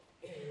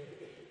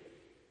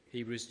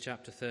Hebrews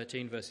chapter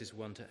 13, verses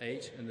 1 to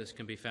 8, and this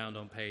can be found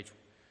on page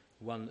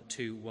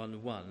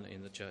 1211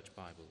 in the Church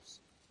Bibles.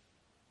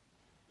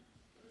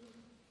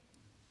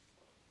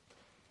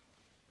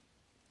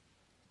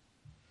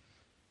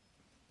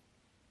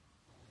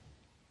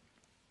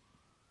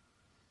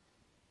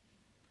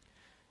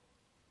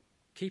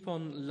 Keep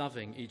on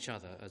loving each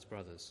other as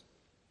brothers.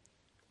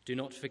 Do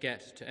not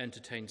forget to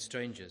entertain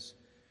strangers,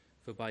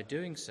 for by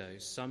doing so,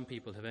 some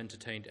people have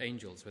entertained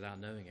angels without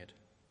knowing it.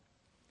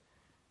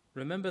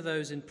 Remember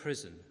those in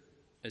prison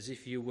as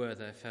if you were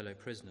their fellow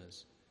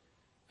prisoners,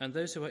 and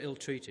those who are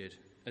ill-treated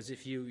as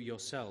if you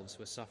yourselves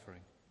were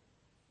suffering.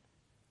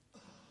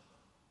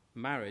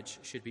 Marriage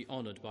should be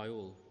honored by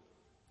all,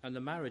 and the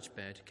marriage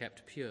bed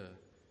kept pure,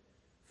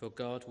 for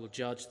God will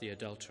judge the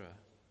adulterer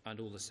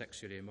and all the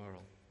sexually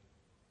immoral.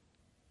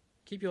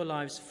 Keep your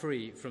lives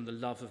free from the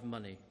love of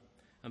money,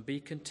 and be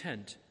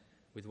content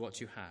with what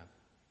you have,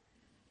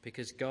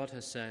 because God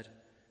has said,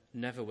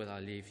 "Never will I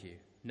leave you,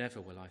 never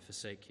will I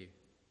forsake you."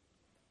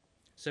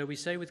 So we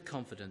say with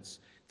confidence,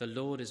 "The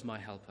Lord is my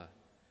helper.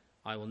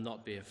 I will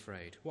not be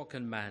afraid. What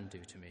can man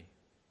do to me?"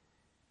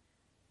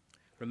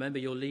 Remember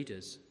your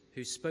leaders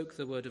who spoke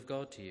the word of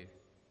God to you.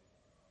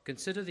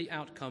 Consider the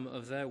outcome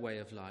of their way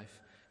of life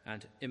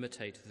and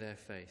imitate their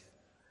faith.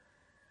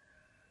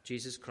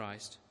 Jesus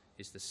Christ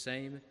is the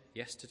same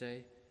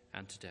yesterday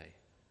and today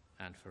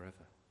and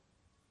forever.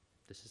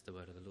 This is the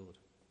word of the Lord.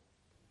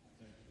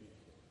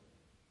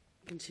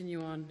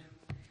 Continue on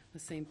the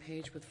same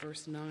page with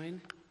verse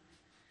 9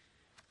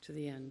 to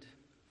the end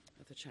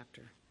of the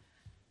chapter.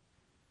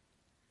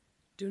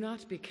 Do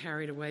not be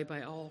carried away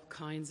by all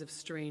kinds of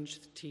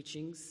strange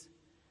teachings.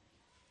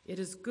 It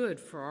is good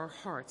for our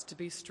hearts to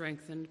be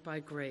strengthened by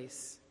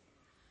grace,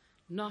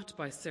 not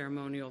by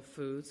ceremonial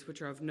foods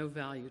which are of no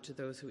value to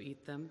those who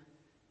eat them.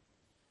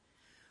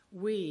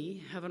 We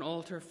have an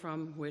altar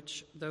from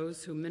which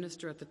those who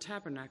minister at the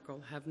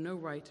tabernacle have no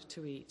right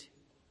to eat.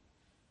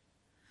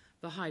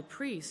 The high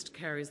priest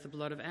carries the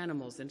blood of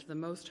animals into the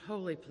most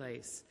holy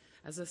place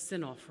as a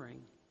sin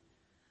offering,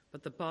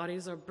 but the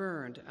bodies are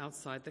burned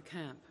outside the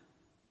camp.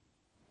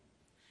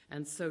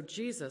 And so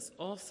Jesus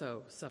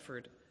also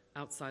suffered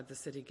outside the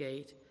city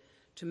gate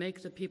to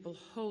make the people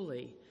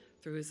holy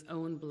through his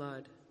own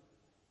blood.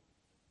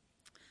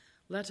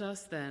 Let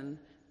us then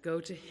go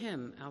to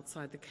him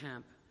outside the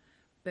camp,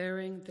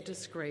 bearing the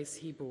disgrace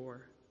he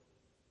bore.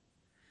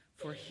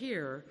 For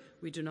here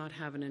we do not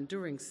have an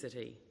enduring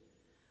city,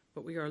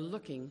 but we are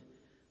looking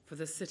for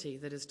the city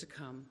that is to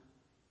come.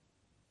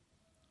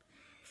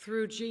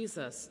 Through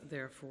Jesus,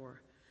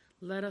 therefore,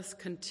 let us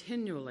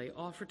continually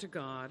offer to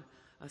God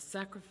a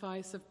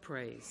sacrifice of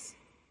praise,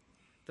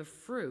 the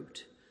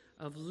fruit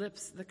of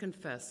lips that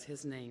confess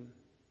his name.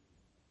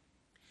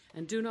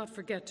 And do not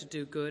forget to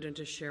do good and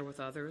to share with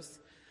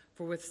others,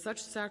 for with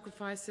such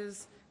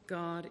sacrifices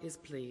God is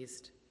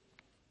pleased.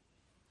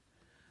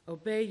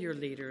 Obey your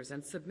leaders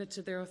and submit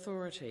to their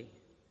authority.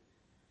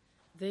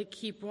 They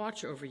keep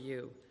watch over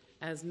you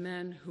as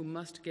men who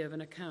must give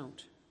an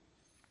account.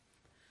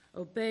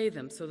 Obey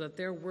them so that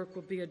their work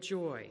will be a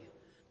joy,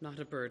 not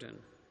a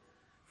burden,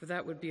 for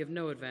that would be of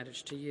no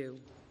advantage to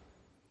you.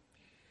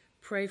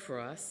 Pray for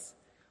us.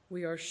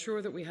 We are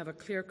sure that we have a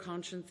clear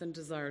conscience and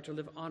desire to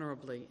live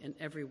honorably in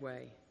every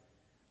way.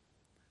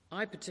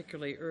 I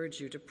particularly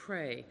urge you to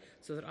pray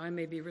so that I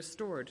may be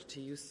restored to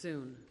you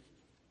soon.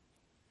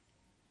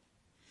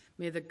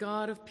 May the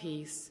God of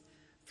peace,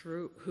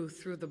 who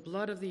through the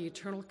blood of the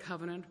eternal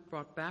covenant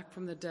brought back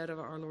from the dead of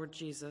our Lord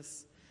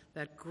Jesus,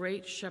 that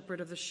great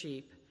shepherd of the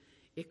sheep,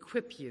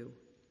 equip you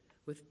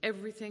with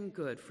everything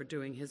good for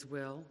doing his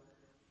will,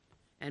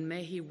 and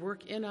may he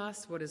work in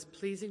us what is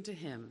pleasing to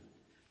him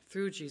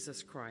through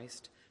Jesus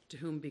Christ, to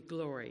whom be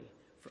glory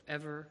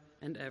forever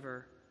and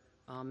ever.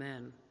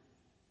 Amen.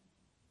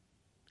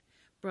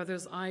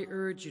 Brothers, I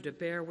urge you to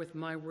bear with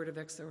my word of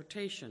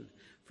exhortation,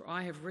 for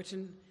I have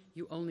written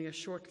you only a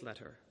short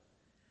letter.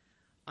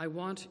 I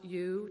want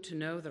you to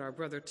know that our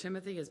brother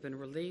Timothy has been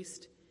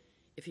released.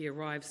 If he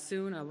arrives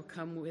soon, I will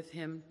come with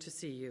him to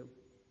see you.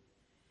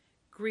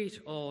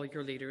 Greet all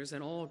your leaders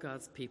and all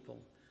God's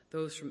people.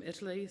 Those from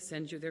Italy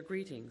send you their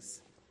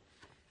greetings.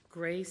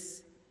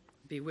 Grace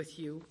be with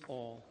you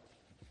all.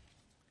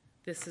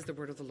 This is the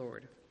word of the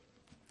Lord.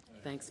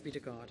 Thanks be to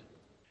God.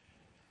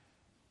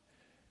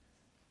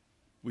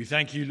 We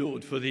thank you,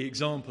 Lord, for the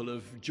example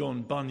of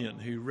John Bunyan,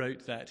 who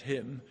wrote that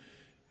hymn,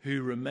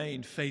 who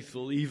remained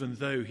faithful even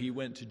though he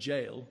went to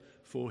jail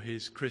for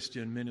his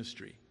Christian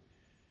ministry.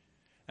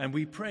 And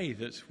we pray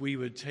that we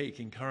would take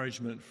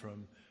encouragement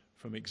from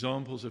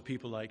examples of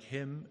people like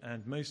him,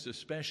 and most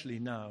especially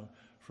now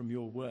from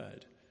your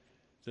word,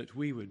 that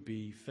we would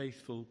be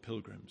faithful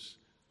pilgrims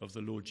of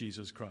the Lord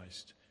Jesus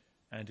Christ.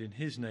 And in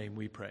his name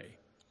we pray.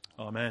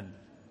 Amen.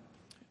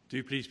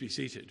 Do please be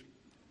seated.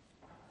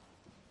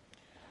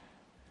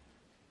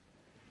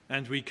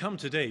 And we come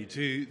today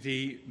to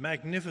the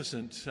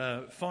magnificent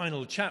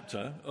final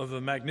chapter of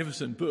a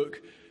magnificent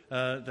book,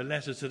 the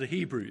letter to the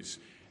Hebrews.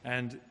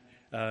 And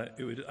I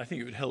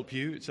think it would help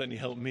you. It certainly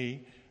helped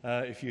me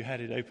if you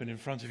had it open in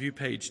front of you,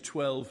 page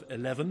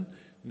 1211,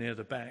 near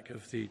the back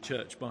of the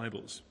church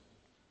Bibles.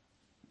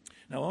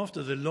 Now,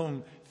 after the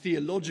long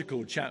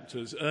theological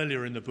chapters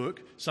earlier in the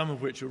book, some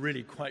of which are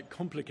really quite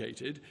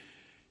complicated,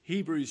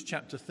 Hebrews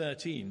chapter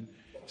 13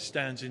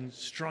 stands in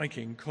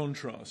striking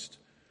contrast,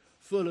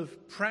 full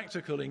of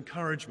practical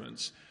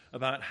encouragements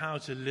about how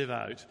to live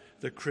out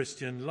the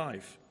Christian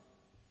life.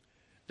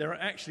 There are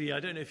actually,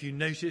 I don't know if you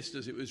noticed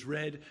as it was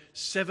read,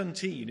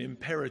 17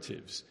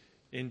 imperatives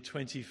in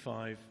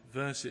 25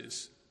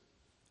 verses.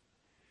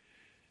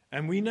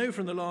 And we know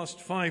from the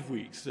last 5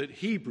 weeks that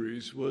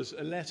Hebrews was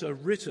a letter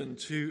written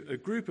to a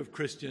group of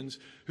Christians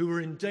who were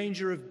in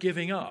danger of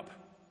giving up.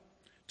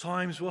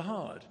 Times were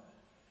hard.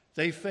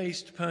 They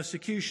faced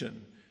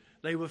persecution.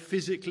 They were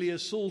physically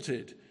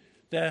assaulted.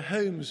 Their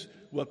homes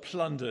were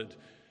plundered.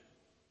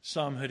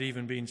 Some had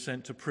even been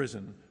sent to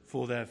prison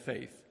for their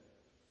faith.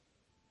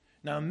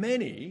 Now,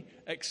 many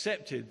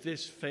accepted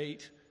this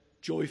fate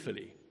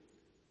joyfully,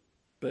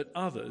 but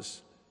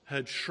others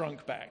had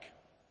shrunk back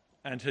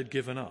and had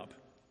given up.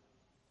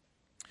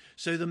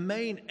 So the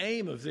main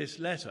aim of this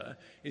letter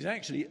is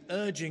actually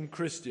urging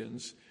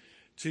Christians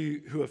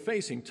who are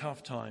facing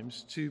tough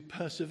times to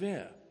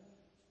persevere.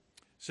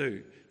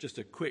 So just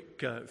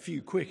a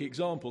few quick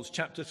examples.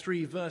 Chapter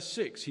 3, verse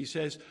 6, he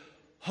says,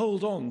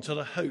 "Hold on to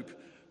the hope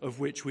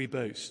of which we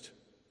boast."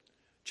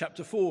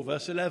 Chapter 4,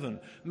 verse 11,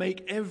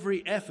 "Make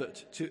every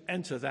effort to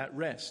enter that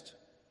rest."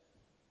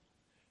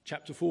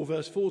 Chapter 4,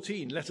 verse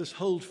 14, "Let us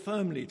hold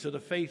firmly to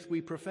the faith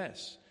we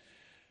profess."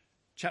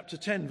 Chapter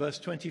 10, verse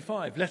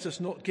 25, "Let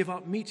us not give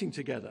up meeting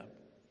together."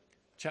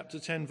 Chapter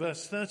 10,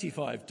 verse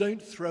 35,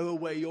 "Don't throw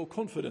away your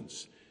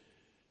confidence."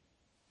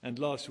 And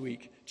last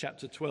week,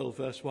 chapter 12,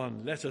 verse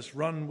 1, "Let us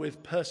run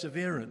with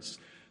perseverance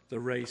the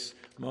race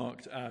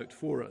marked out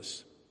for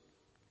us."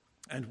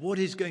 And what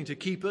is going to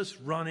keep us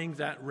running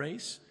that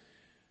race?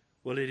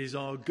 Well, it is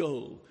our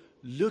goal,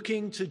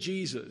 looking to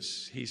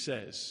Jesus, he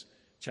says,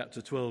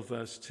 chapter 12,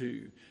 verse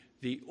 2,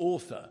 "the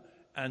author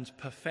and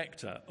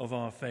perfecter of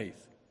our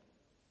faith."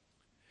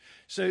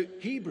 So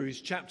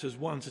Hebrews chapters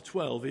 1 to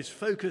 12 is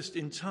focused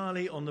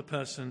entirely on the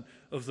person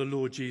of the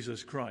Lord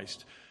Jesus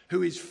Christ,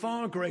 who is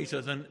far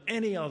greater than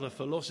any other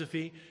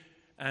philosophy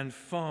and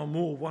far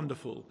more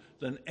wonderful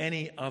than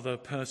any other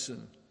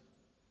person.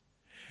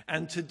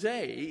 And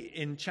today,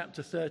 in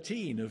chapter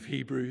 13 of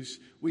Hebrews,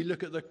 we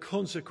look at the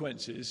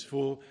consequences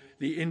for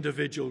the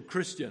individual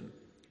Christian,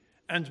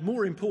 and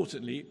more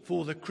importantly,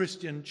 for the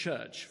Christian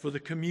church, for the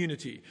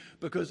community,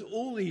 because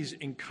all these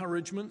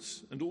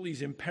encouragements and all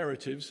these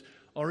imperatives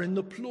are in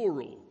the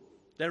plural.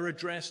 They're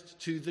addressed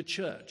to the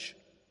church.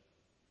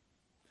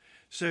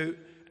 So,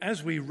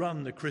 as we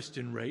run the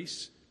Christian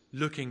race,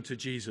 looking to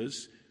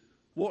Jesus,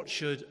 what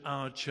should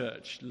our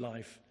church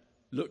life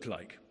look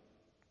like?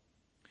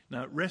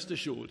 Now, rest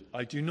assured,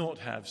 I do not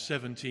have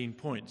 17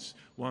 points,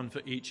 one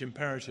for each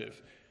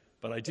imperative,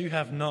 but I do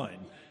have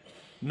 9.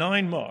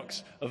 9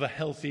 marks of a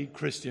healthy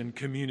Christian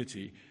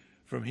community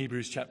from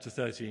Hebrews chapter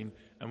 13,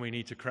 and we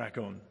need to crack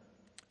on.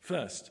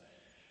 First,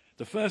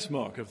 the first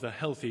mark of the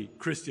healthy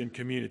Christian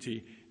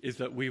community is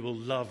that we will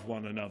love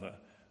one another.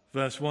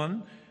 Verse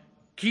 1,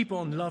 "Keep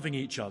on loving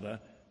each other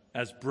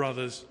as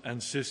brothers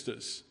and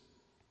sisters."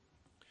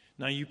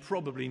 Now, you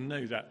probably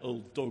know that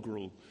old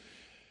doggerel.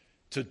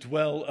 "To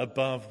dwell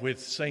above with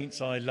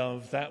saints I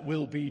love, that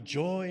will be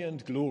joy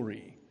and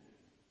glory.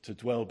 To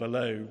dwell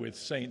below with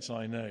saints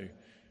I know."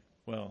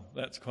 Well,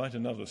 that's quite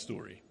another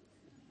story.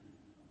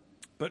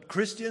 But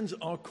Christians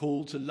are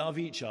called to love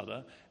each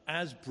other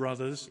as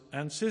brothers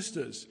and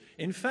sisters.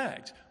 In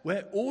fact,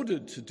 we're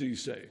ordered to do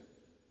so.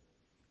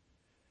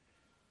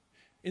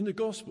 In the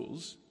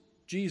Gospels,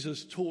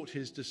 Jesus taught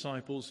his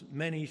disciples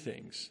many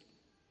things,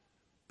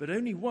 but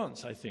only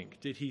once, I think,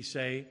 did he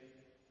say,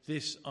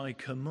 "This I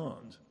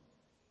command."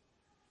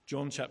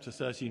 John chapter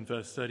 13,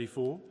 verse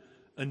 34,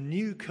 "A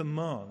new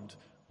command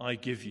I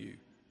give you,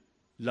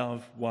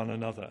 love one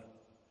another.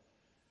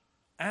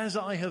 As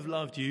I have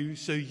loved you,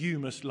 so you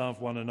must love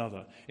one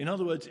another." In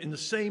other words, in the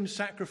same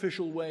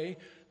sacrificial way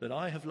that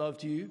I have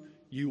loved you,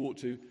 you ought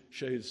to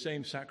show the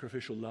same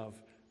sacrificial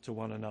love to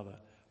one another.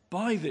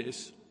 "By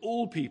this,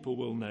 all people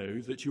will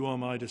know that you are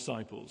my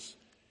disciples,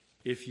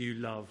 if you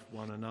love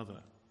one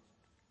another."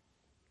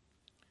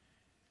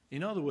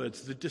 In other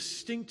words, the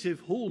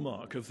distinctive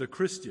hallmark of the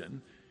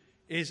Christian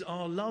is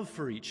our love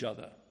for each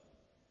other.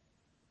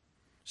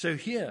 So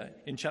here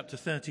in chapter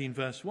 13,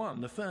 verse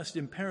 1, the first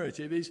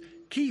imperative is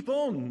keep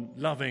on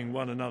loving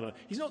one another.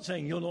 He's not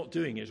saying you're not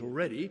doing it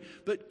already,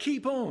 but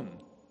keep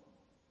on.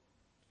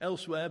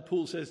 Elsewhere,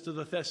 Paul says to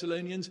the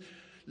Thessalonians,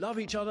 love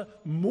each other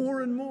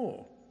more and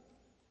more.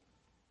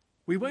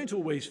 We won't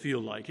always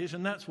feel like it,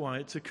 and that's why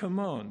it's a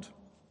command.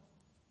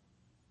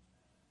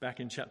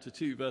 Back in chapter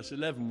 2, verse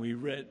 11, we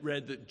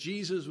read that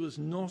Jesus was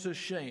not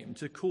ashamed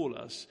to call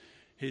us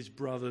his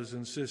brothers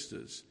and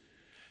sisters.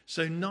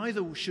 So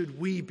neither should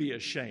we be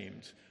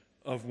ashamed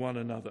of one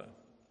another.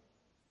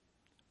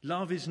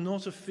 Love is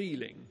not a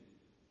feeling.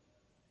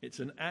 It's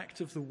an act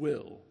of the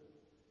will.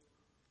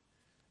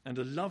 And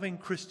a loving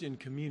Christian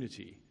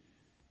community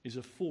is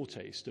a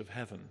foretaste of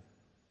heaven.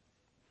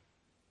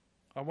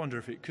 I wonder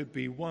if it could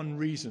be one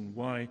reason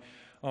why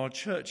our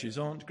churches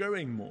aren't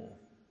growing more,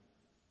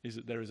 is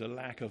that there is a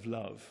lack of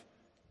love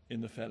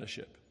in the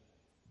fellowship.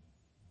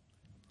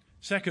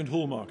 Second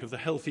hallmark of the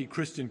healthy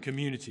Christian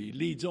community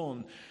leads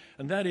on,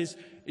 and that is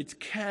its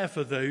care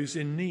for those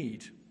in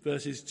need.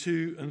 Verses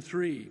 2 and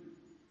 3.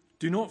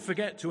 Do not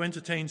forget to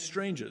entertain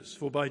strangers,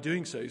 for by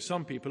doing so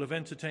some people have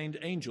entertained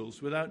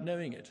angels without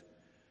knowing it.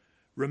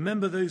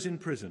 Remember those in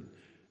prison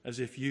as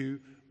if you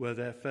were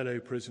their fellow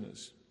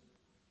prisoners.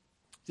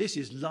 This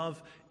is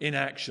love in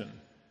action.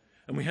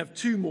 And we have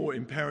two more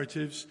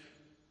imperatives.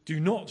 Do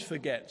not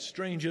forget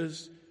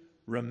strangers.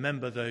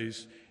 Remember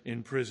those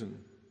in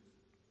prison.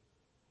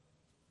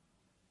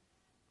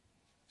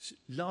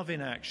 Love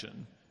in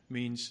action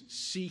means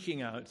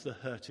seeking out the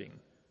hurting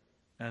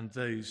and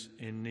those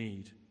in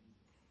need.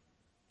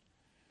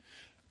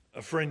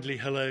 A friendly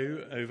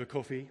hello over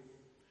coffee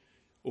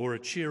or a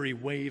cheery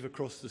wave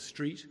across the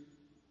street,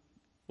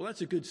 well,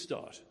 that's a good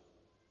start.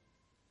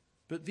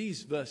 But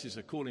these verses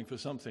are calling for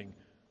something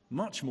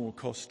much more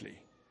costly.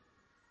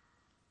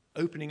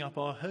 Opening up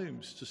our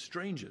homes to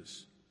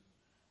strangers,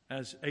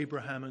 as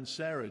Abraham and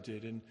Sarah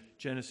did in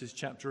Genesis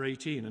chapter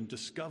 18 and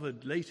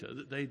discovered later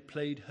that they'd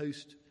played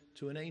host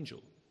to an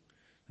angel.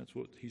 That's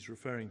what he's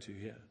referring to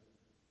here.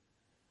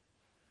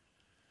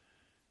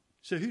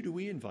 So who do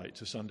we invite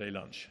to Sunday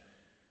lunch?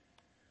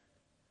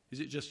 Is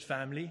it just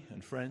family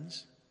and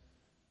friends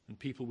and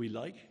people we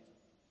like?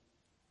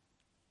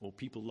 Or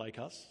people like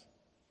us?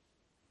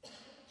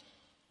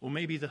 Or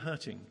maybe the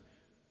hurting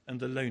and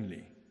the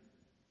lonely,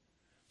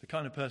 the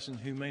kind of person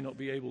who may not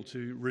be able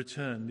to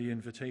return the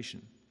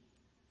invitation.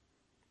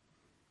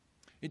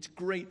 It's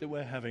great that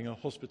we're having a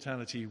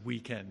hospitality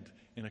weekend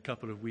in a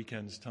couple of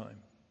weekends' time.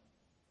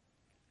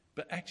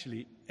 But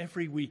actually,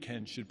 every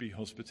weekend should be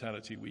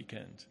hospitality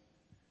weekend.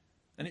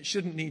 And it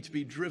shouldn't need to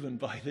be driven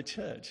by the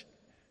church.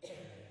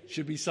 It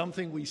should be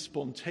something we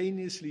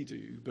spontaneously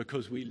do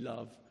because we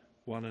love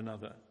one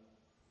another.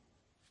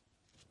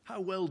 How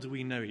well do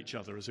we know each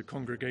other as a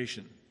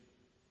congregation?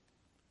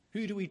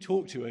 Who do we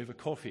talk to over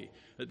coffee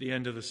at the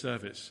end of the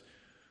service?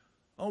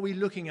 Are we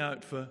looking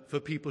out for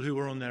people who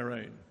are on their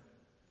own,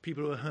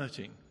 people who are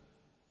hurting,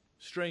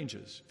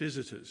 strangers,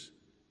 visitors?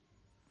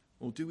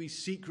 Or do we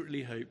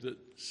secretly hope that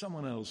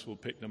someone else will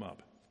pick them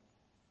up?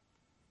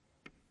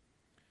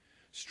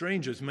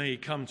 Strangers may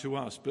come to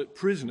us, but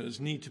prisoners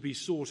need to be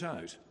sought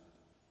out.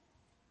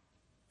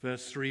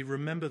 Verse 3,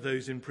 remember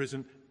those in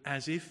prison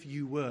as if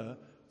you were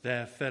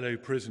their fellow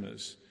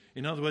prisoners.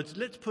 In other words,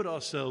 let's put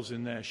ourselves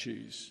in their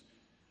shoes.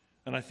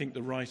 And I think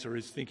the writer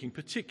is thinking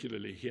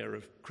particularly here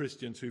of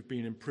Christians who've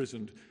been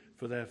imprisoned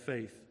for their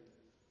faith.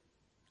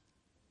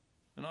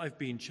 And I've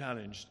been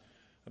challenged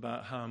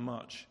about how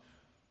much,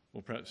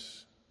 or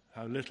perhaps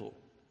how little,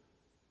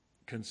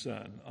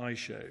 concern I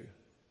show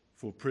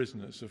for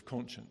prisoners of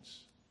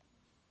conscience,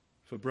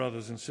 for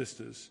brothers and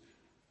sisters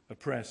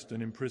oppressed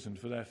and imprisoned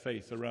for their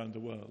faith around the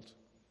world.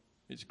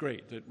 It's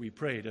great that we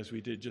prayed, as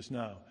we did just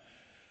now,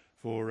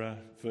 for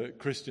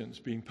Christians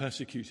being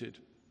persecuted,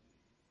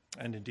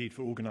 and indeed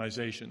for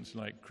organizations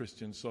like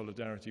Christian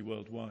Solidarity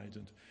Worldwide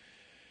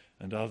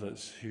and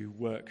others who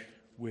work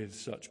with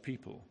such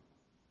people.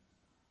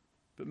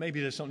 But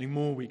maybe there's something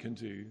more we can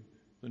do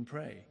than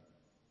pray.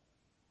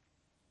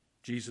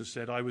 Jesus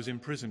said, I was in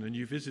prison and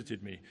you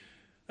visited me.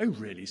 Oh,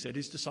 really, said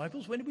his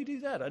disciples. When did we do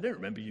that? I don't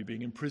remember you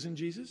being in prison,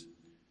 Jesus.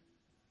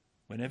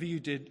 Whenever you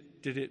did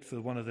it for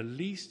one of the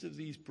least of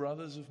these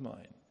brothers of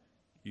mine,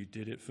 you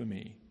did it for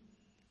me.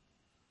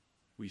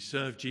 We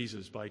serve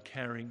Jesus by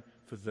caring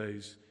for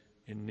those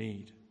in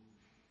need.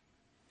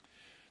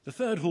 The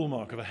third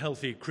hallmark of a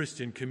healthy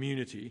Christian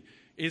community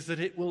is that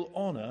it will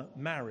honor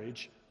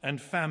marriage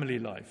and family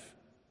life.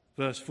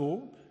 Verse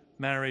 4,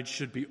 marriage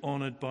should be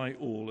honored by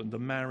all and the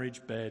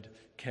marriage bed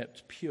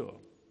kept pure.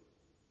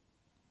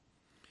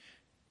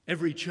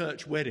 Every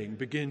church wedding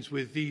begins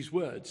with these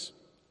words.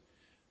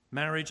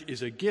 Marriage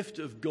is a gift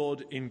of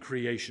God in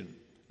creation,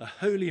 a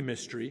holy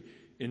mystery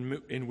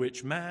in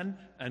which man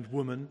and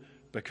woman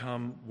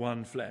become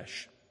one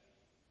flesh.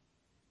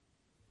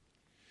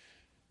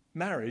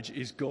 Marriage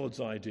is God's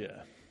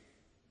idea.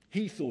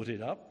 He thought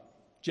it up.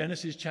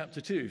 Genesis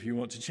chapter 2, if you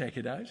want to check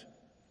it out.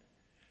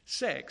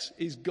 Sex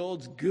is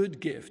God's good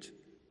gift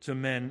to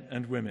men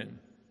and women.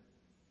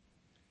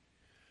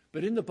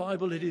 But in the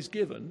Bible, it is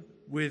given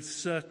with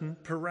certain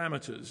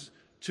parameters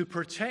to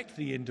protect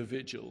the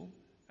individual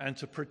and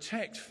to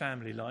protect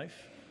family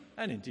life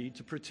and indeed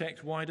to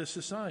protect wider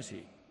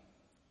society.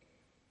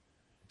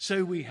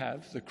 So we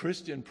have the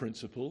Christian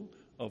principle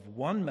of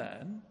one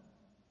man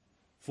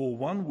for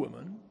one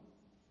woman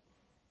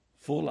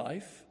for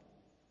life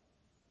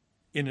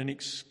in an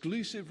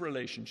exclusive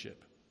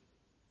relationship.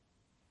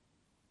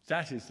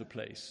 That is the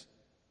place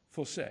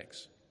for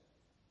sex.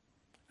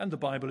 And the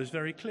Bible is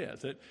very clear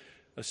that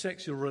a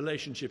sexual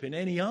relationship in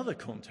any other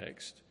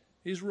context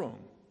is wrong.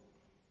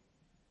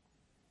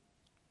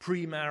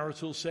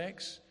 Premarital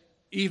sex,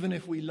 even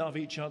if we love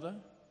each other,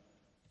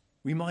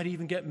 we might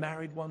even get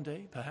married one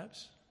day,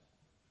 perhaps,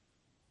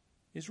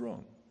 is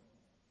wrong.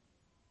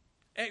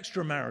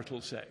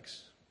 Extramarital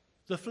sex,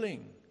 the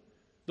fling,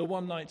 the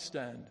one-night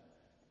stand,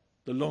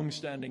 the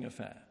long-standing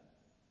affair,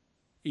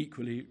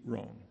 equally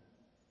wrong.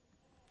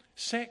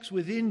 Sex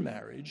within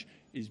marriage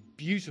is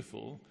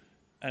beautiful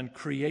and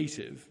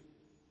creative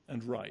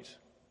and right.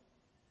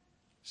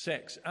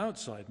 Sex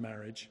outside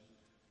marriage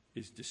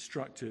is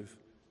destructive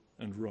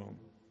and wrong.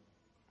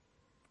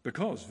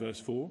 Because, verse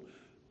 4,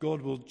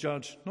 God will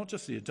judge not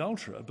just the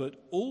adulterer,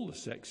 but all the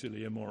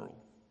sexually immoral.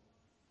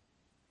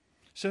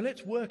 So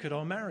let's work at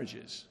our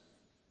marriages.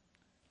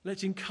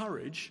 Let's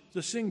encourage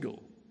the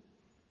single.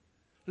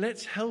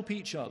 Let's help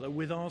each other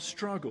with our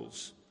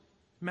struggles,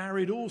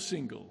 married or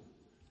single.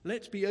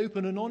 Let's be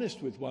open and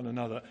honest with one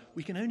another.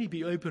 We can only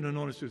be open and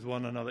honest with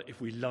one another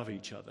if we love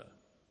each other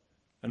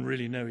and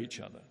really know each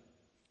other.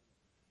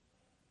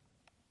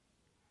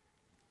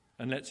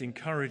 And let's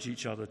encourage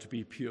each other to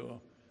be pure,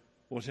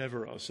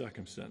 whatever our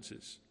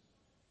circumstances.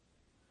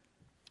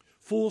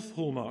 Fourth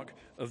hallmark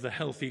of the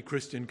healthy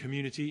Christian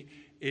community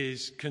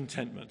is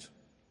contentment,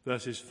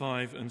 verses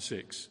 5 and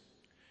 6.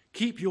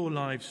 Keep your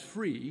lives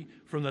free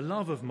from the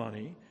love of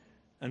money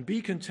and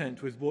be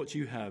content with what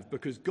you have,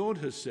 because God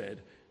has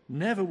said,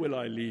 never will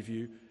I leave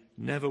you,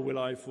 never will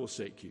I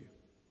forsake you.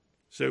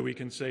 So we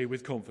can say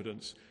with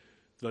confidence,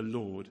 the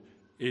Lord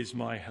is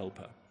my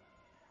helper.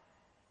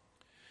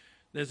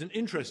 There's an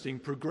interesting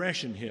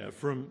progression here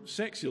from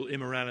sexual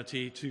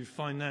immorality to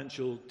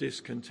financial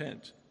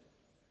discontent,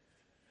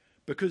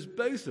 because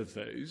both of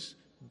those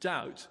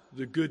doubt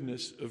the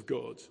goodness of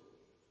God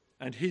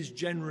and his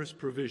generous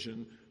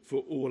provision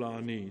for all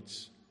our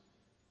needs.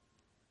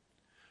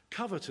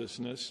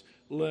 Covetousness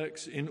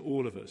lurks in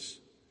all of us,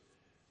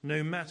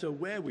 no matter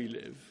where we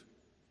live,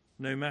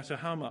 no matter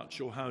how much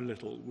or how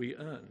little we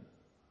earn.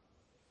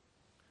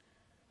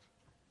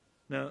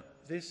 Now,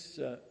 this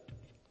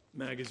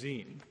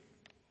magazine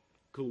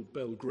called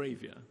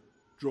Belgravia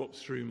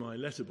drops through my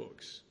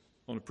letterbox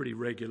on a pretty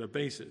regular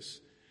basis.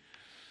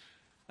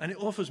 And it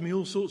offers me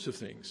all sorts of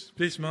things.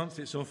 This month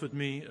it's offered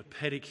me a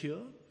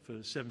pedicure for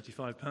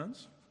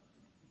 £75,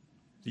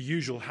 the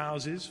usual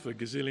houses for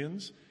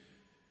gazillions,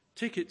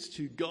 tickets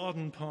to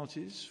garden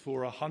parties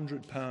for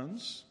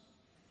 £100,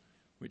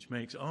 which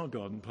makes our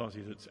garden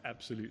party that's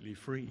absolutely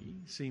free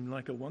seem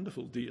like a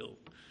wonderful deal.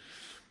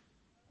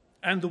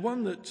 And the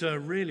one that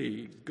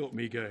really got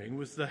me going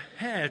was the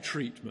hair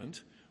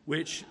treatment,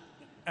 which,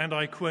 and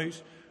I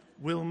quote,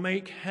 will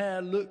make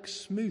hair look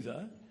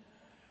smoother,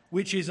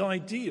 which is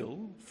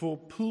ideal for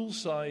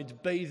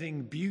poolside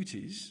bathing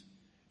beauties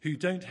who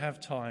don't have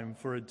time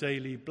for a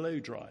daily blow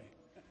dry.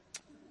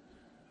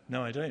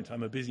 No, I don't.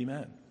 I'm a busy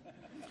man.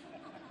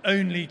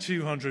 Only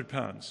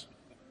 £200.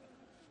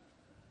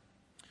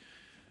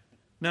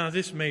 Now,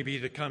 this may be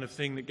the kind of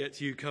thing that gets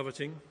you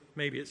coveting.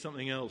 Maybe it's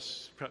something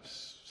else,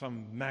 perhaps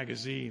some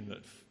magazine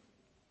that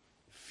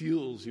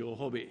fuels your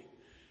hobby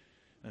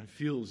and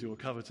fuels your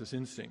covetous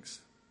instincts.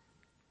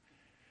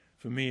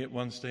 For me, at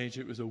one stage,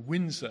 it was a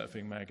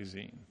windsurfing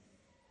magazine.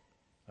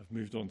 I've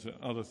moved on to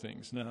other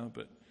things now,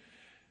 but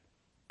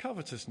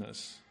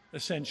covetousness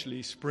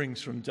essentially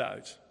springs from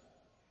doubt.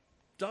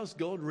 Does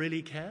God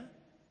really care?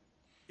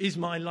 Is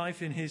my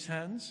life in his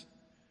hands?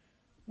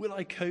 Will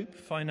I cope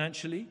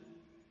financially?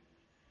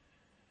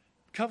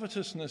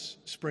 Covetousness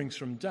springs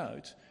from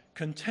doubt.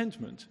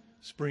 Contentment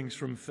springs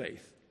from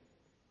faith.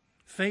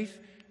 Faith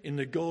in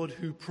the God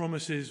who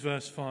promises,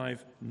 verse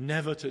 5,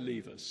 never to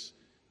leave us,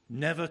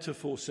 never to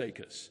forsake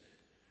us.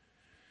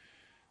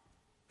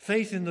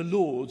 Faith in the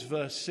Lord,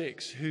 verse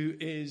 6, who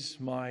is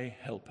my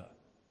helper.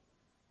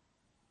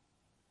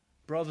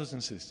 Brothers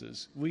and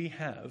sisters, we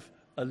have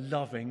a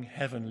loving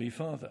Heavenly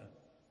Father.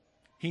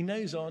 He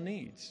knows our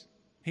needs.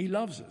 He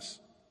loves us.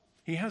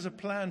 He has a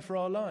plan for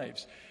our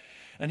lives.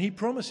 And he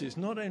promises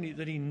not only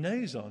that he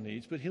knows our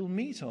needs, but he'll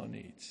meet our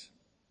needs.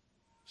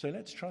 So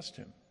let's trust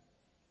him.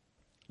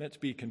 Let's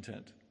be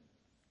content.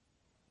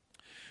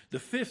 The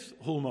fifth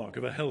hallmark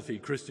of a healthy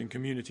Christian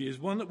community is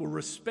one that will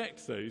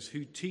respect those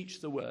who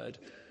teach the word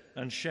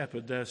and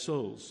shepherd their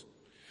souls.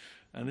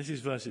 And this is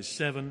verses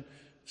 7,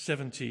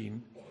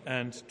 17,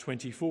 and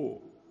 24.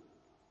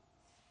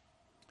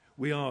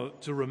 We are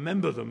to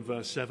remember them,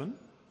 verse 7,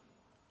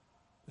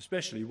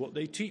 especially what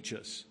they teach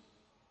us.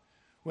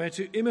 We're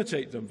to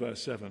imitate them,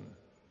 verse 7,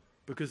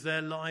 because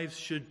their lives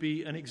should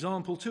be an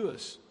example to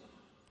us.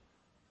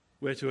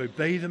 We're to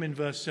obey them in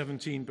verse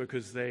 17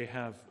 because they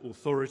have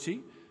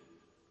authority,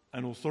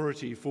 an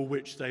authority for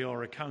which they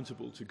are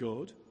accountable to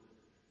God.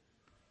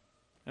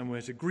 And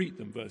we're to greet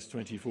them, verse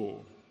 24.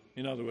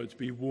 In other words,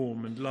 be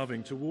warm and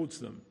loving towards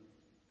them.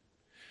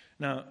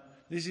 Now,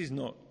 this is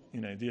not,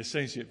 the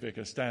associate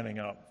vicar standing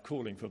up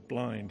calling for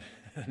blind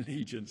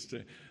allegiance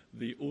to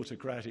the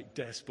autocratic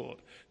despot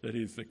that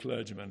is the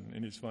clergyman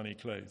in his funny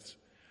clothes.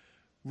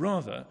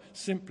 Rather,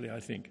 simply, I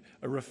think,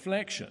 a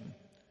reflection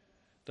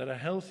that a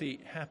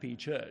healthy, happy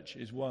church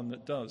is one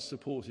that does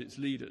support its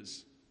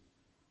leaders.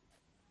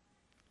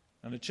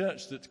 And a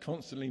church that's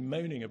constantly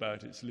moaning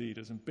about its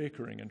leaders and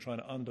bickering and trying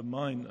to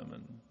undermine them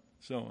and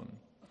so on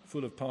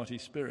full of party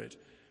spirit,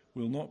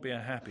 will not be a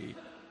happy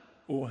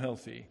or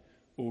healthy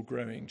or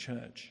growing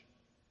church.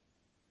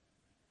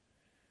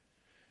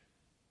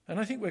 And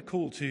I think we're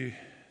called to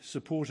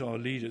support our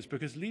leaders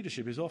because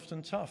leadership is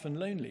often tough and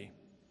lonely.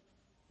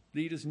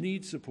 Leaders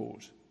need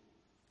support.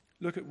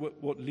 Look at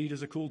what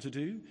leaders are called to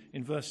do.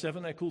 In verse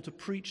 7, they're called to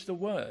preach the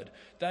word.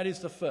 That is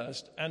the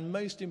first and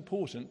most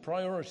important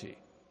priority.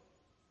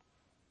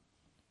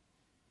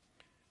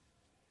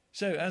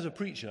 So, as a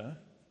preacher,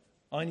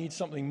 I need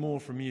something more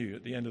from you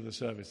at the end of the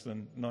service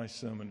than nice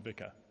sermon,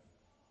 vicar,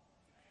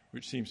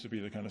 which seems to be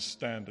the kind of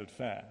standard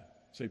fare.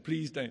 So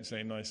please don't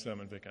say nice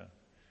sermon, vicar.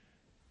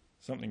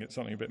 Something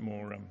a bit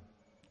more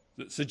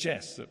that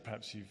suggests that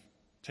perhaps you've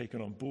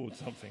taken on board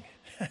something.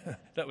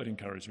 That would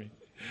encourage me.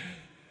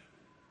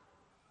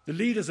 The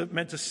leaders are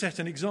meant to set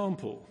an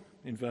example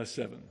in verse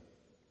 7.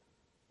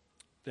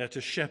 They're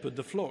to shepherd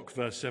the flock,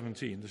 verse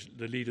 17.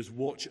 The leaders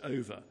watch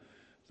over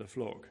the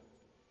flock.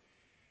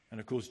 And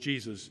of course,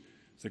 Jesus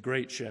is the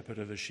great shepherd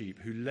of the sheep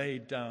who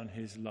laid down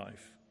his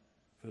life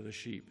for the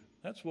sheep.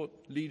 That's what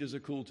leaders are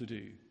called to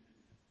do.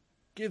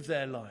 Give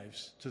their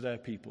lives to their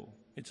people.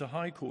 It's a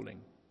high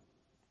calling.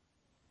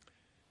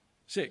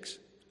 6,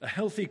 a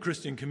healthy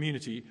Christian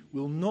community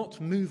will not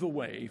move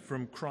away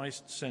from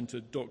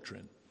Christ-centered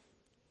doctrine.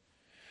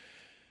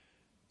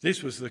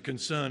 This was the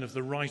concern of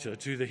the writer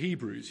to the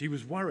Hebrews. He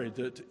was worried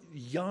that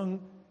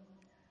young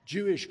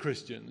Jewish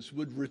Christians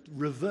would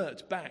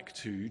revert back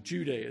to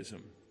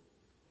Judaism.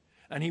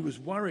 And he was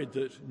worried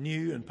that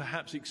new and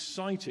perhaps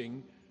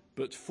exciting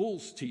but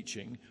false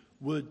teaching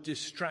would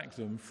distract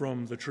them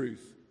from the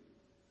truth.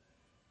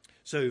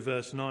 So,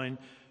 verse 9,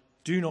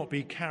 do not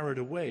be carried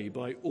away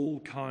by all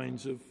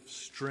kinds of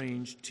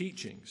strange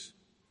teachings.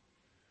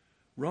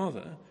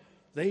 Rather,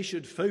 they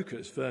should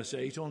focus, verse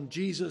 8, on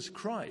Jesus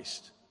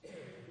Christ,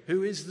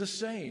 who is the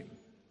same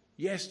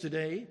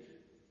yesterday,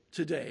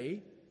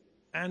 today,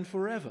 and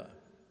forever.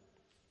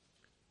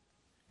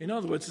 In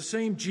other words, the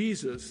same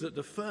Jesus that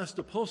the first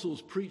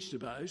apostles preached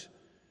about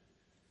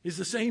is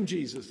the same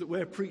Jesus that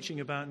we're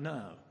preaching about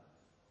now,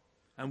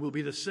 and will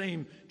be the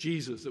same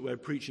Jesus that we're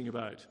preaching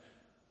about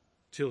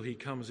till he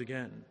comes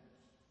again.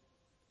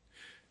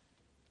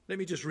 Let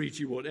me just read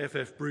you what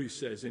F.F. Bruce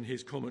says in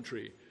his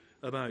commentary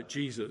about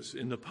Jesus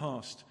in the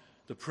past,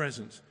 the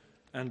present,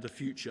 and the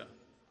future.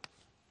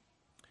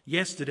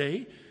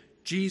 Yesterday,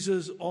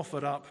 Jesus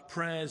offered up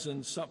prayers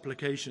and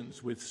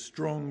supplications with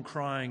strong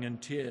crying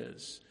and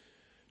tears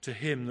to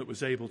him that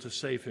was able to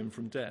save him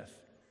from death.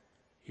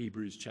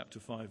 Hebrews chapter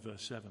 5,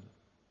 verse 7.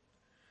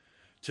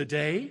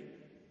 Today,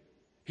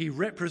 he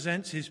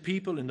represents his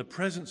people in the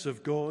presence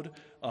of God,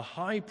 a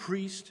high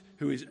priest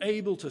who is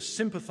able to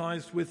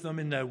sympathize with them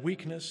in their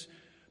weakness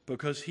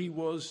because he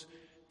was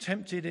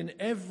tempted in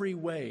every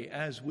way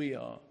as we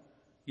are,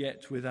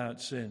 yet without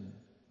sin.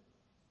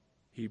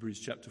 Hebrews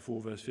chapter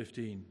 4, verse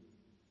 15.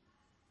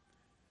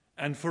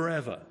 And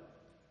forever,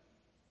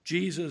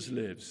 Jesus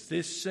lives,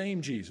 this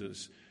same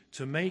Jesus,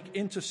 to make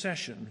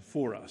intercession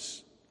for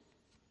us.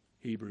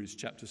 Hebrews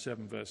chapter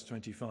 7, verse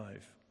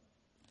 25.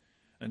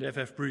 And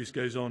F.F. Bruce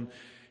goes on,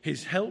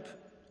 his help,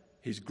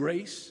 his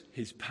grace,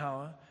 his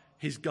power,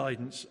 his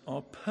guidance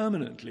are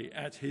permanently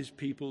at his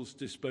people's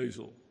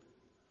disposal.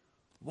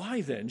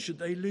 Why then should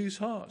they lose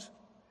heart?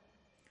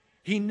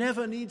 He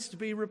never needs to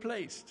be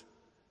replaced,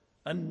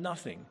 and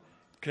nothing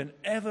can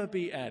ever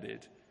be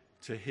added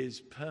to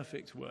his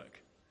perfect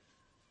work.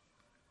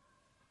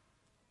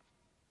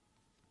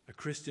 A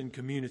Christian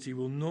community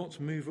will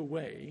not move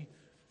away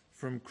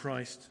from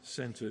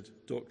Christ-centered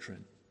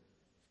doctrine.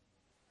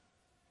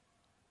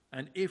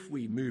 And if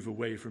we move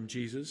away from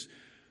Jesus,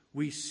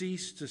 we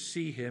cease to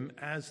see him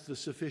as the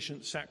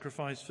sufficient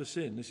sacrifice for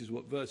sin. This is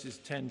what verses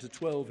 10 to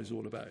 12 is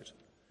all about.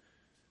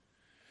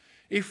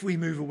 If we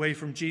move away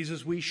from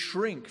Jesus, we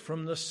shrink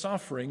from the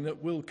suffering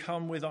that will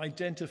come with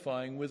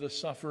identifying with a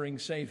suffering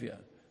Saviour.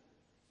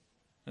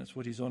 That's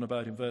what he's on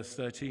about in verse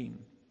 13.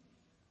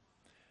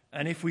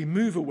 And if we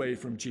move away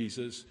from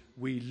Jesus,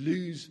 we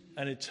lose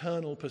an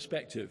eternal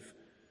perspective.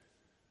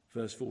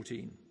 Verse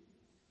 14.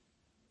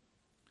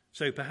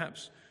 So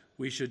perhaps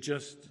we should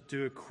just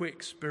do a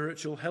quick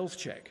spiritual health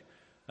check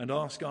and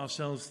ask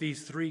ourselves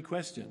these 3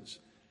 questions.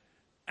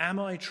 Am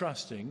I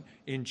trusting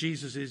in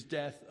Jesus'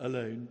 death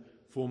alone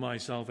for my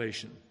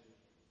salvation?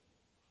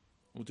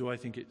 Or do I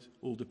think it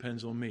all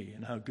depends on me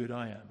and how good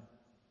I am?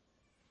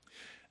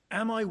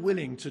 Am I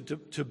willing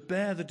to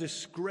bear the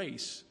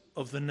disgrace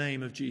of the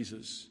name of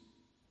Jesus?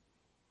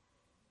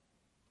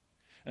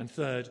 And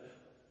third,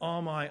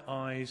 are my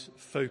eyes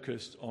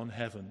focused on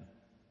heaven,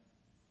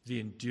 the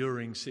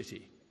enduring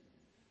city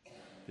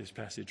this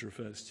passage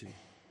refers to?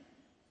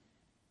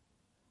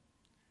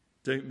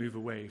 Don't move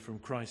away from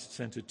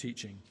Christ-centered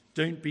teaching.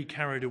 Don't be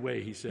carried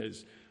away, he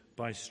says,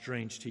 by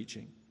strange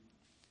teaching.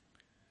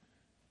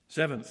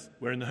 7th,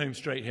 we're in the home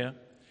straight here.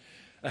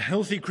 A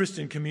healthy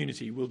Christian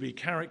community will be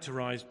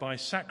characterized by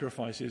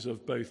sacrifices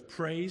of both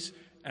praise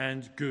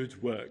and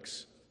good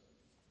works.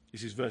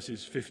 This is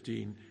verses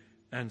 15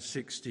 and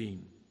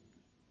 16.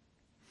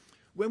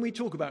 When we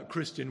talk about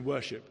Christian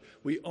worship,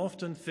 we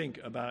often think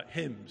about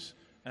hymns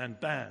and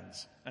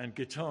bands and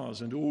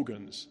guitars and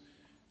organs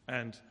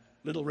and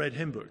little red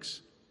hymn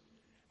books.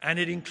 And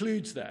it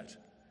includes that.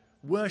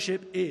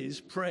 Worship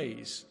is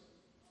praise.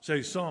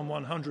 So Psalm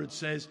 100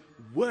 says,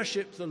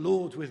 "Worship the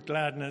Lord with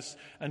gladness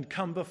and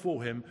come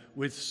before him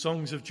with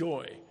songs of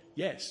joy."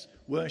 Yes,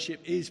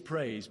 worship is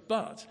praise,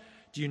 but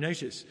do you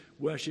notice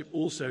worship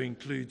also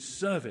includes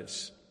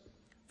service?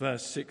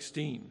 Verse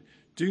 16,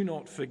 "Do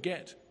not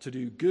forget to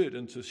do good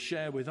and to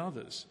share with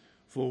others,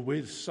 for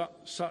with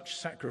such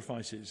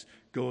sacrifices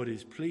God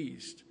is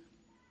pleased."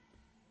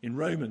 In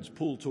Romans,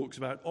 Paul talks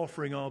about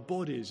offering our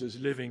bodies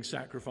as living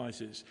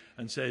sacrifices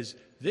and says,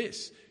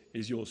 this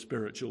is your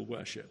spiritual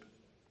worship.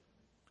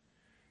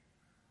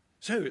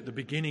 So at the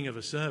beginning of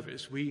a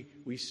service, we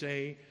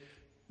say,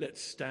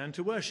 let's stand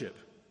to worship.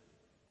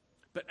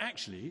 But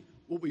actually,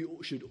 what we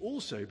should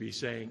also be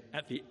saying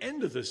at the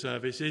end of the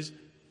service is,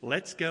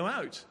 let's go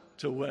out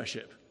to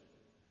worship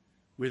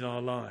with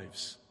our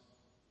lives.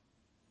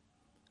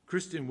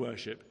 Christian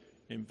worship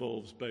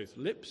involves both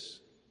lips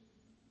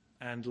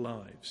and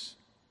lives.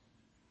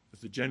 As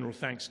the General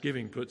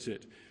Thanksgiving puts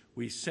it,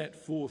 we set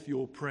forth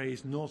your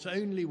praise not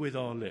only with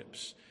our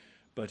lips,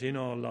 but in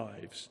our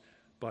lives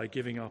by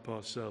giving up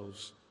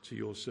ourselves to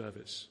your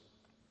service.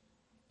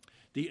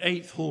 The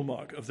 8th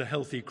hallmark of the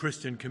healthy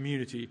Christian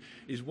community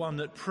is one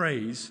that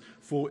prays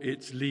for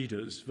its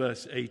leaders.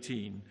 Verse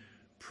 18,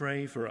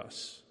 "Pray for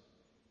us."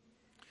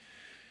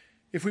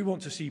 If we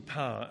want to see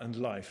power and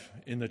life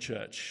in the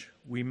church,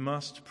 we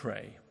must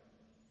pray.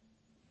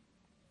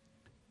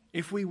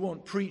 If we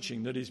want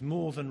preaching that is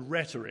more than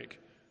rhetoric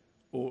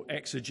or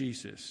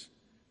exegesis,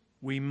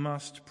 we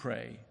must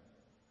pray.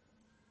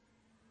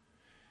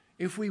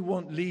 If we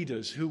want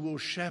leaders who will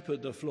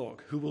shepherd the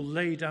flock, who will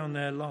lay down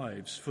their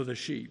lives for the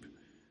sheep,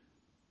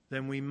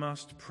 then we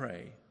must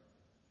pray.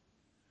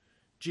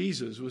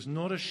 Jesus was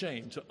not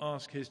ashamed to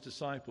ask his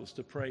disciples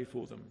to pray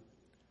for them.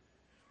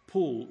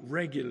 Paul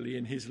regularly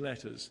in his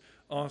letters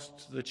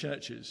asked the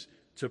churches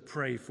to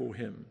pray for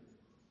him.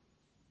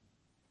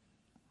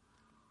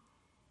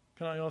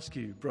 Can I ask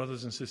you,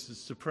 brothers and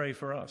sisters, to pray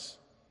for us?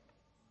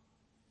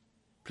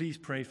 Please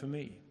pray for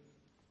me.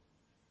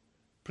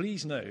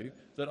 Please know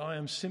that I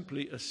am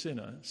simply a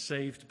sinner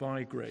saved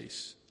by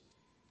grace,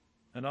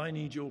 and I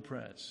need your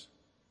prayers.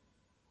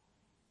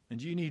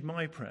 And you need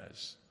my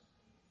prayers.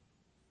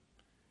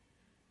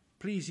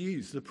 Please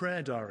use the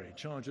prayer diary.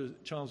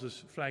 Charles was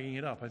flagging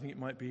it up. I think it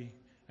might be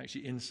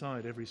actually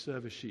inside every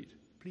service sheet.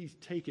 Please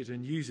take it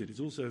and use it.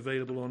 It's also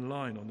available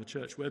online on the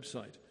church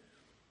website.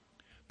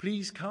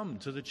 Please come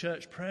to the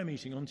church prayer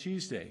meeting on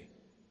Tuesday.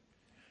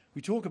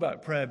 We talk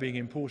about prayer being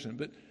important,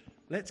 but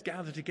let's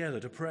gather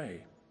together to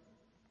pray.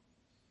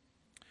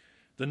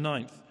 The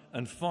 9th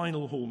and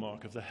final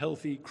hallmark of the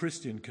healthy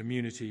Christian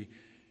community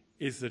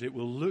is that it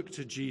will look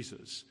to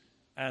Jesus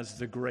as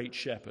the great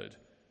shepherd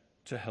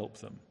to help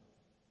them.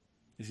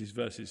 This is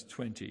verses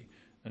 20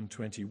 and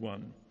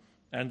 21.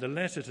 And the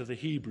letter to the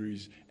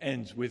Hebrews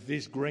ends with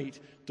this great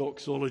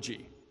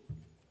doxology,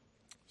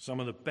 some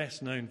of the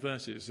best known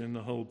verses in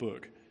the whole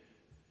book.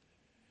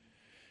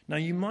 Now,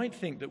 you might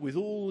think that with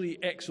all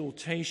the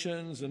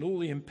exhortations and all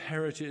the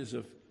imperatives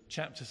of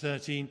chapter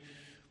 13,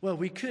 well,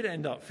 we could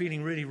end up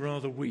feeling really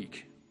rather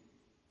weak.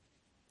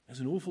 There's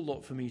an awful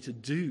lot for me to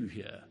do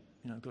here.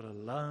 I've got to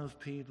love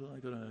people,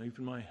 I've got to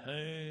open my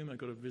home, I've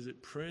got to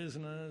visit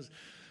prisoners,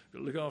 I've got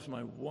to look after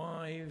my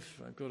wife,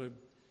 I've got to,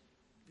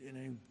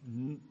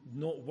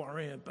 not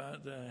worry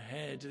about their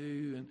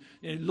hairdo,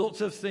 and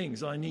lots of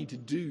things I need to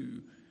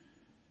do.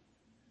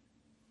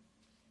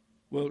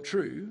 Well,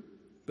 true,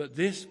 but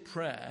this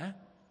prayer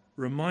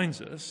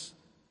reminds us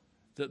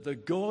that the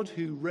God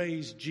who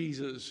raised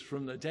Jesus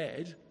from the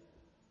dead,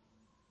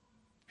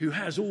 who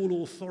has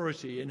all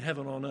authority in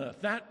heaven and on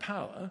earth, that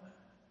power,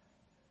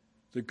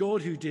 the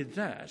God who did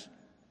that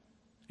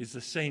is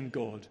the same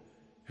God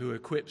who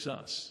equips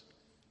us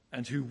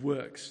and who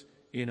works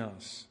in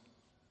us.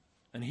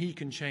 And he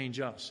can change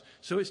us.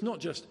 So it's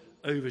not just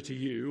over to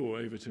you or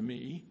over to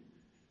me.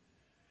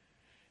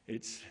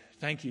 It's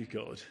thank you,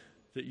 God,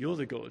 that you're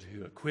the God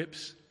who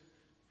equips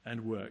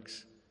and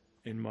works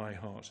in my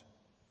heart.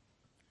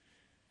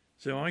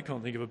 So I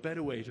can't think of a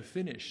better way to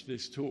finish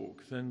this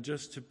talk than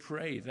just to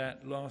pray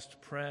that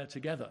last prayer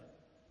together.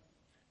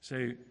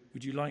 So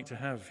would you like to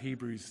have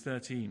Hebrews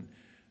 13,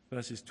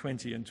 verses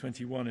 20 and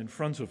 21 in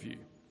front of you?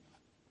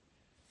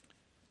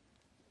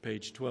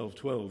 Page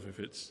 1212, if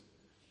it's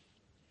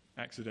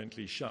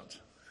accidentally shut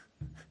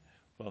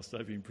whilst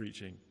I've been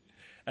preaching.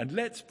 And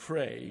let's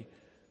pray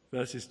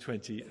verses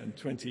 20 and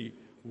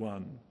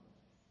 21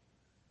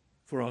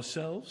 for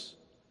ourselves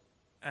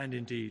and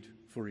indeed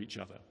for each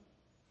other.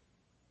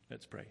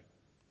 Let's pray.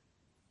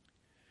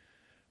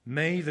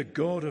 May the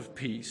God of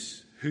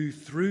peace, who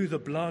through the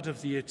blood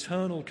of the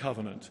eternal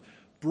covenant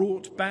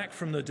brought back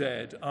from the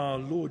dead our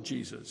Lord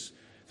Jesus,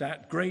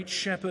 that great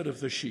shepherd of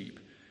the sheep,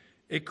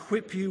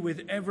 equip you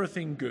with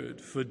everything good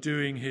for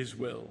doing his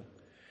will,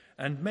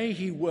 and may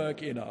he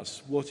work in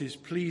us what is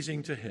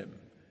pleasing to him,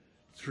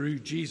 through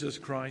Jesus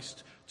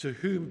Christ, to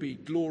whom be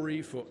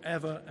glory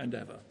forever and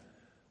ever.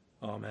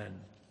 Amen.